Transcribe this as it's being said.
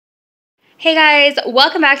Hey guys,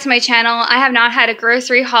 welcome back to my channel. I have not had a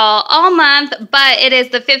grocery haul all month, but it is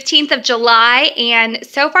the 15th of July, and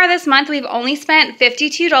so far this month we've only spent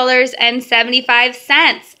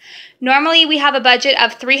 $52.75. Normally we have a budget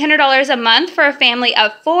of $300 a month for a family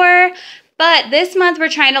of 4, but this month we're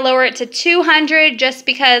trying to lower it to $200 just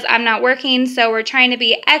because I'm not working, so we're trying to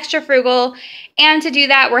be extra frugal, and to do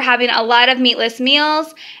that we're having a lot of meatless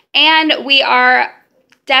meals, and we are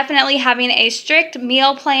definitely having a strict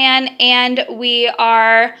meal plan, and we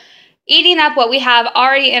are eating up what we have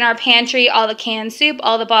already in our pantry, all the canned soup,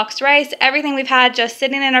 all the boxed rice, everything we've had just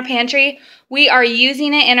sitting in our pantry. We are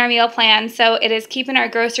using it in our meal plan, so it is keeping our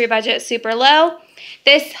grocery budget super low.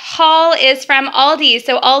 This haul is from Aldi,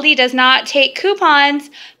 so Aldi does not take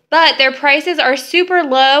coupons, but their prices are super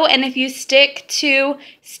low, and if you stick to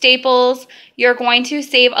staples, you're going to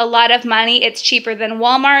save a lot of money. It's cheaper than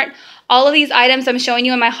Walmart. All of these items I'm showing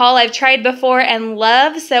you in my haul I've tried before and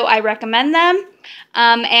love, so I recommend them,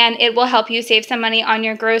 and it will help you save some money on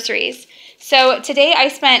your groceries. So today I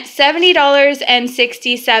spent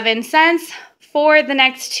 $70.67 for the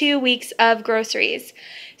next 2 weeks of groceries.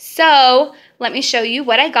 So let me show you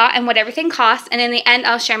what I got and what everything costs, and in the end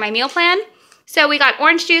I'll share my meal plan. So we got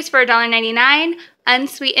orange juice for $1.99,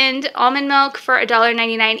 unsweetened almond milk for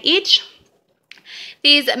 $1.99 each.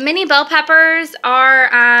 These mini bell peppers are,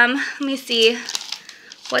 let me see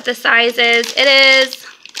what the size is. It is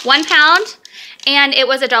 1 pound, and it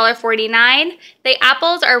was $1.49. The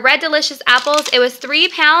apples are Red Delicious apples. It was 3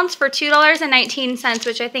 pounds for $2.19,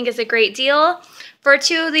 which I think is a great deal. For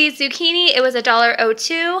 2 of these zucchini, it was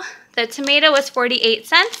 $1.02. The tomato was 48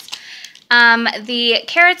 cents. The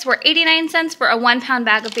carrots were 89 cents for a 1 pound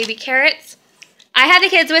bag of baby carrots. I had the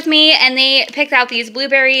kids with me, and they picked out these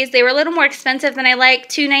blueberries. They were a little more expensive than I like,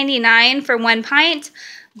 $2.99 for 1 pint,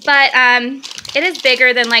 but it is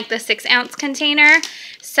bigger than like the 6-ounce container,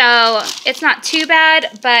 so it's not too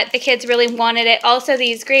bad, but the kids really wanted it. Also,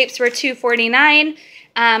 these grapes were $2.49.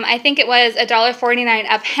 I think it was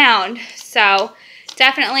 $1.49 a pound, so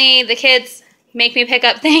definitely the kids make me pick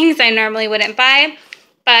up things I normally wouldn't buy.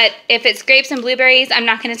 But if it's grapes and blueberries, I'm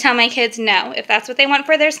not going to tell my kids no. If that's what they want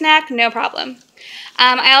for their snack, no problem.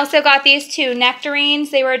 I also got these 2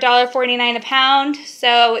 nectarines. They were $1.49 a pound.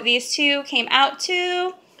 So these 2 came out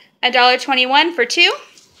to $1.21 for 2.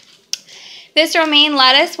 This romaine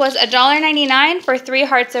lettuce was $1.99 for 3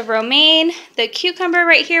 hearts of romaine. The cucumber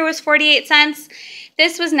right here was 48 cents.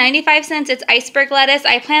 This was 95 cents. It's iceberg lettuce.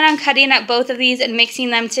 I plan on cutting up both of these and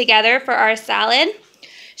mixing them together for our salad.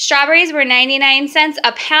 Strawberries were 99 cents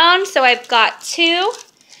a pound, so I've got 2.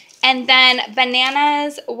 And then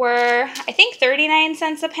bananas were, I think, 39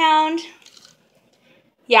 cents a pound.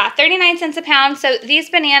 Yeah, 39 cents a pound. So these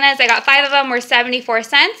bananas, I got 5 of them, were 74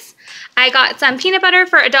 cents. I got some peanut butter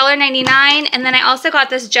for $1.99, and then I also got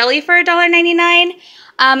this jelly for $1.99.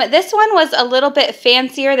 This one was a little bit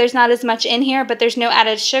fancier. There's not as much in here, but there's no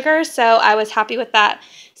added sugar, so I was happy with that.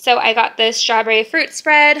 So I got this strawberry fruit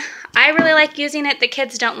spread. I really like using it. The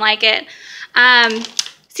kids don't like it.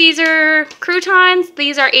 Caesar croutons.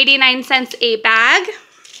 These are 89 cents a bag.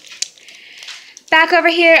 Back over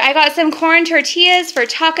here, I got some corn tortillas for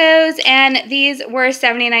tacos, and these were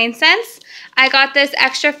 79 cents. I got this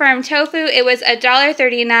extra firm tofu. It was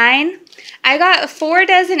 $1.39. I got 4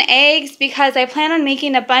 dozen eggs because I plan on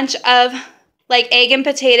making a bunch of like egg and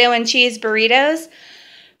potato and cheese burritos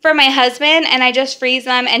for my husband, and I just freeze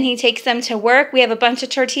them and he takes them to work. We have a bunch of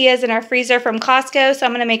tortillas in our freezer from Costco, so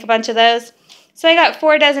I'm going to make a bunch of those. So I got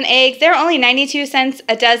 4 dozen eggs. They're only 92 cents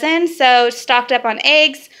a dozen, so stocked up on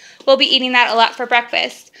eggs. We'll be eating that a lot for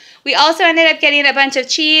breakfast. We also ended up getting a bunch of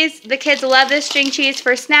cheese. The kids love this string cheese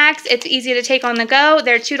for snacks. It's easy to take on the go.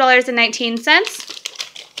 They're $2.19.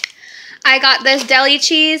 I got this deli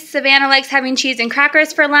cheese. Savannah likes having cheese and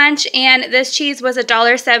crackers for lunch, and this cheese was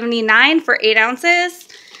 $1.79 for 8 ounces.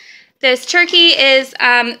 This turkey is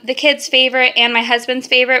the kids' favorite and my husband's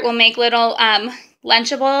favorite. We'll make little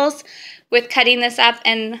Lunchables with cutting this up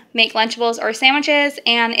and make Lunchables or sandwiches,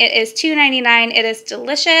 and it is $2.99. It is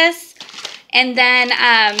delicious. And then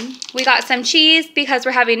we got some cheese because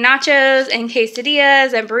we're having nachos and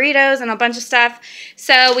quesadillas and burritos and a bunch of stuff.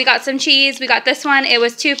 So we got some cheese. We got this one. It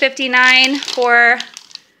was $2.59 for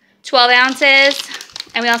 12 ounces.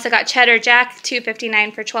 And we also got cheddar jack,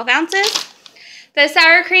 $2.59 for 12 ounces. The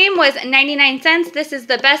sour cream was 99 cents. This is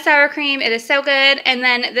the best sour cream. It is so good. And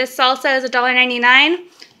then this salsa is $1.99.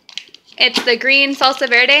 It's the green salsa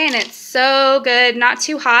verde, and it's so good, not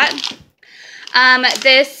too hot.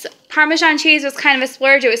 This Parmesan cheese was kind of a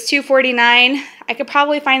splurge. It was $2.49. I could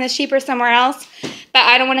probably find this cheaper somewhere else, but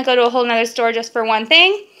I don't want to go to a whole nother store just for one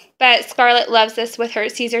thing. but Scarlett loves this with her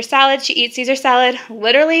Caesar salad. She eats Caesar salad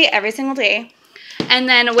literally every single day. And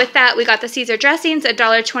then with that, we got the Caesar dressings,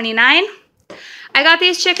 $1.29. I got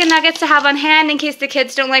these chicken nuggets to have on hand in case the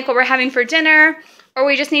kids don't like what we're having for dinner, or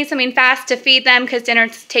we just need something fast to feed them because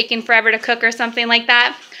dinner's taking forever to cook or something like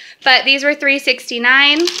that. But these were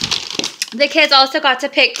 $3.69. The kids also got to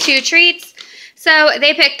pick 2 treats. So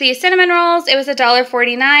they picked these cinnamon rolls. It was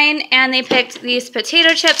 $1.49, and they picked these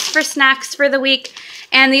potato chips for snacks for the week,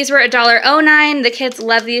 and these were $1.09. The kids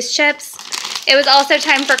love these chips. It was also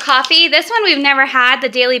time for coffee. This one we've never had, the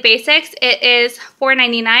Daily Basics. It is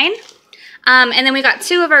 $4.99. And then we got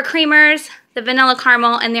 2 of our creamers, the vanilla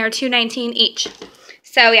caramel, and they're $2.19 each.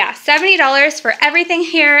 So yeah, $70 for everything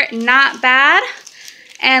here, not bad.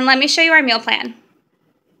 And let me show you our meal plan.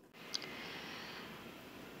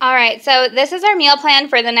 All right, so this is our meal plan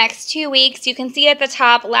for the next 2 weeks. You can see at the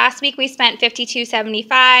top, last week we spent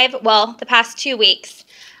 $52.75. Well, the past 2 weeks.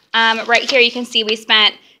 Right here you can see we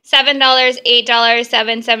spent $7, $8,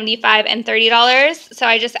 $7.75, and $30. So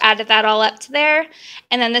I just added that all up to there.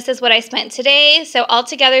 And then this is what I spent today. So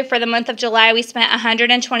altogether for the month of July, we spent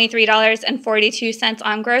 $123.42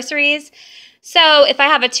 on groceries. So if I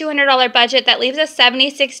have a $200 budget, that leaves us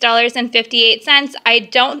 $76.58. I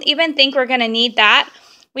don't even think we're going to need that.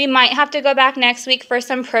 We might have to go back next week for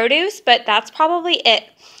some produce, but that's probably it.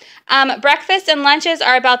 Breakfast and lunches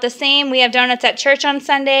are about the same. We have donuts at church on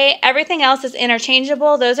Sunday. Everything else is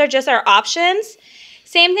interchangeable. Those are just our options.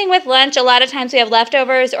 Same thing with lunch. A lot of times we have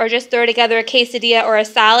leftovers or just throw together a quesadilla or a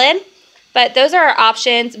salad. But those are our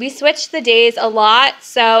options. We switch the days a lot,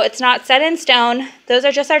 so it's not set in stone. Those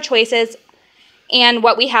are just our choices and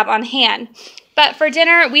what we have on hand. But for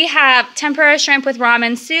dinner, we have tempura shrimp with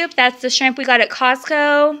ramen soup. That's the shrimp we got at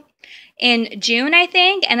Costco in June, I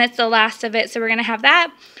think, and it's the last of it, so we're going to have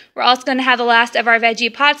that. We're also going to have the last of our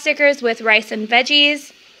veggie pot stickers with rice and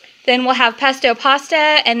veggies. Then we'll have pesto pasta,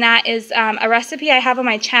 and that is a recipe I have on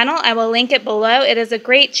my channel. I will link it below. It is a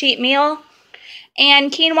great cheap meal.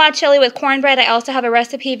 And quinoa chili with cornbread, I also have a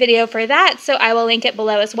recipe video for that, so I will link it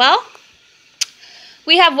below as well.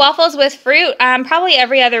 We have waffles with fruit probably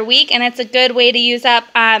every other week, and it's a good way to use up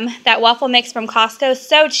that waffle mix from Costco.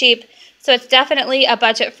 So cheap, so it's definitely a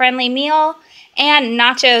budget-friendly meal. And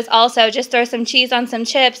nachos also, just throw some cheese on some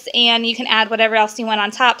chips, and you can add whatever else you want on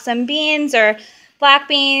top. Some beans or black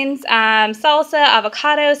beans, salsa,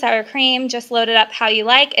 avocado, sour cream, just load it up how you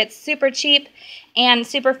like. It's super cheap and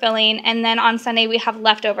super filling. And then on Sunday, we have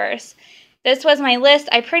leftovers. This was my list.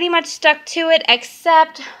 I pretty much stuck to it,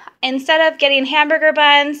 except instead of getting hamburger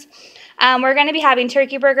buns, we're going to be having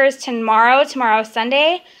turkey burgers tomorrow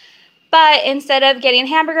Sunday. But instead of getting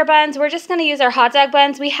hamburger buns, we're just going to use our hot dog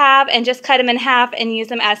buns we have and just cut them in half and use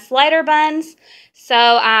them as slider buns. So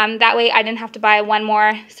that way I didn't have to buy one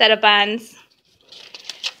more set of buns.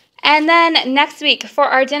 And then next week for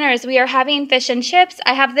our dinners, we are having fish and chips.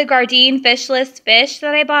 I have the Gardein fishless fish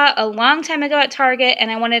that I bought a long time ago at Target,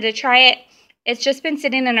 and I wanted to try it. It's just been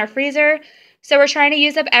sitting in our freezer. So we're trying to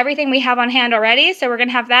use up everything we have on hand already, so we're going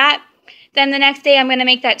to have that. Then the next day, I'm going to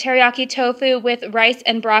make that teriyaki tofu with rice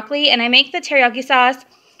and broccoli, and I make the teriyaki sauce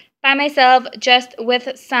by myself just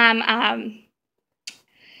with some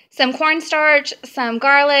cornstarch, some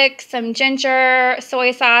garlic, some ginger,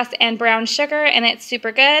 soy sauce, and brown sugar, and it's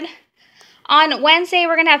super good. On Wednesday,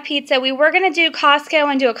 we're going to have pizza. We were going to do Costco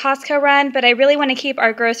and do a Costco run, but I really want to keep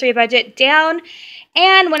our grocery budget down.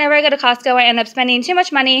 And whenever I go to Costco, I end up spending too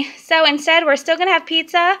much money. So instead, we're still going to have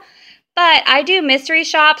pizza. But I do mystery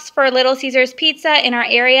shops for Little Caesars Pizza in our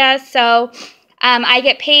area. So I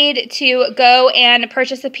get paid to go and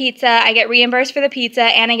purchase the pizza. I get reimbursed for the pizza,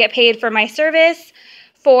 and I get paid for my service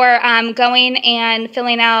for going and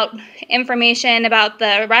filling out information about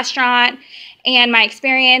the restaurant and my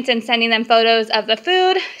experience and sending them photos of the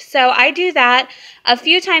food. So I do that a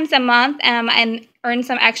few times a month and earn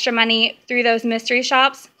some extra money through those mystery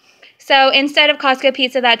shops. So instead of Costco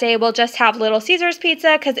pizza that day, we'll just have Little Caesars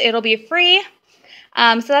pizza because it'll be free.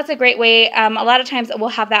 So that's a great way. A lot of times we'll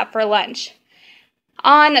have that for lunch.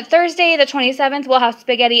 On Thursday, the 27th, we'll have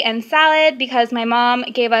spaghetti and salad because my mom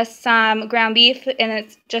gave us some ground beef and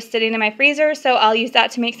it's just sitting in my freezer. So I'll use that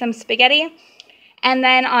to make some spaghetti. And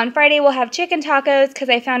then on Friday, we'll have chicken tacos because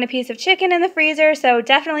I found a piece of chicken in the freezer. So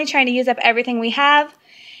definitely trying to use up everything we have.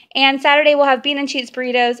 And Saturday, we'll have bean and cheese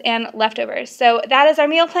burritos and leftovers. So that is our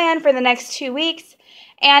meal plan for the next 2 weeks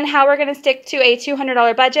and how we're going to stick to a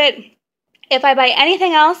 $200 budget. If I buy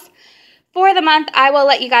anything else for the month, I will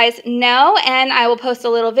let you guys know and I will post a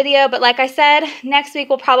little video. But like I said, next week,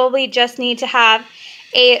 we'll probably just need to have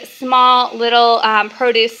a small little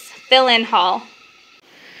produce fill-in haul.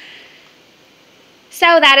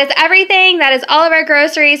 So that is everything. That is all of our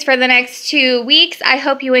groceries for the next 2 weeks. I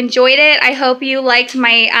hope you enjoyed it. I hope you liked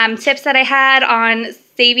my tips that I had on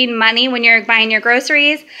saving money when you're buying your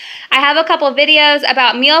groceries. I have a couple videos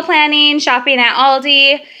about meal planning, shopping at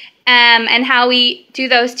Aldi, and how we do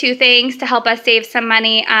those two things to help us save some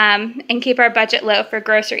money and keep our budget low for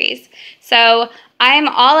groceries. So I'm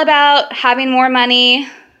all about having more money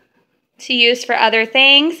to use for other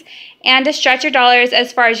things and to stretch your dollars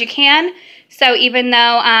as far as you can. So even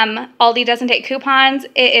though Aldi doesn't take coupons,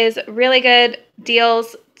 it is really good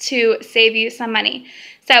deals to save you some money.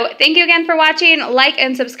 So thank you again for watching. Like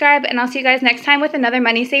and subscribe, and I'll see you guys next time with another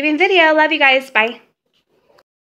money saving video. Love you guys. Bye.